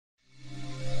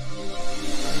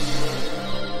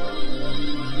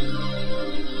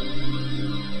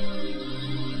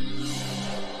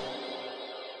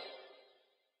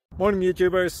Morning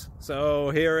YouTubers.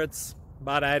 So here it's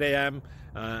about 8 a.m.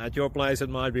 At your place it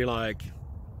might be like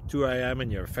 2 a.m.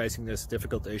 and you're facing this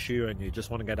difficult issue and you just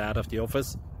want to get out of the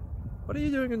office. What are you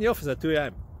doing in the office at 2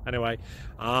 a.m.? Anyway,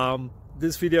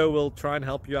 this video will try and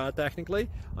help you out technically.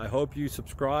 I hope you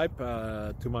subscribe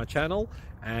to my channel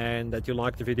and that you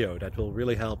like the video. That will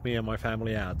really help me and my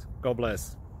family out. God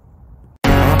bless.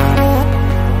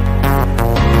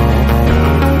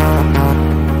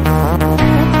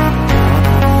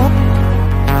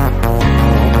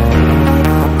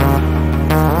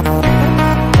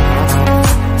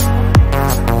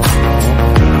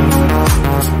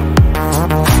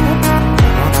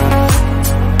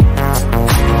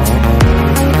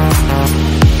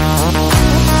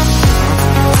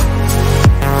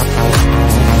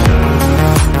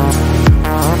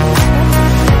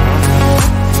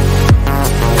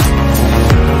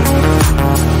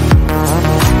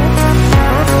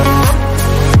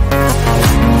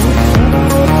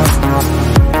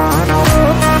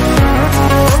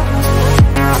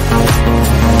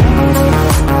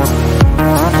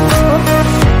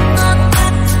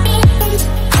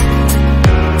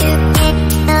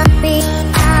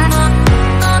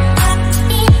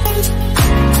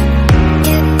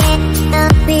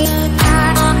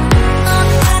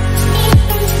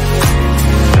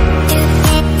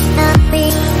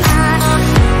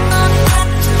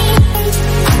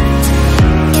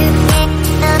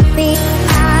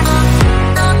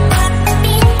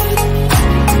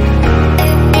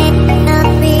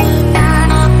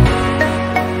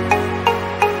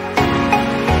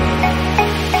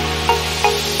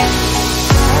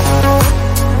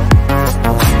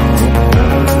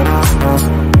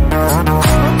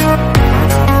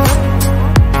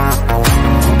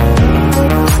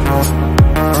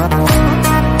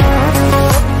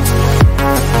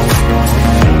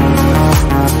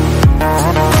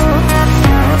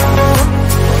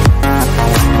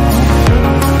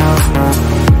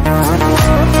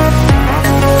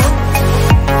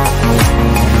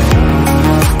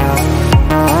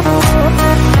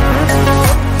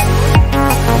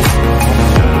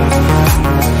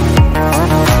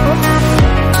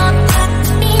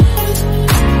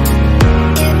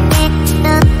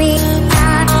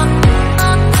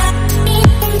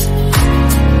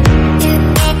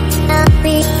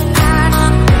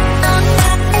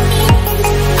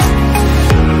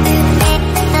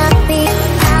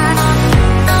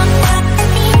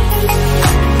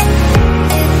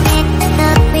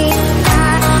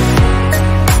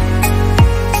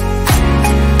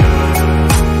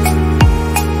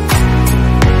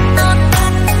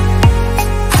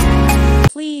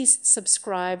 Please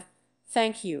subscribe.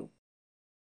 Thank you.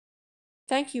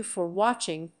 Thank you for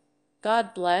watching.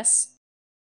 God bless.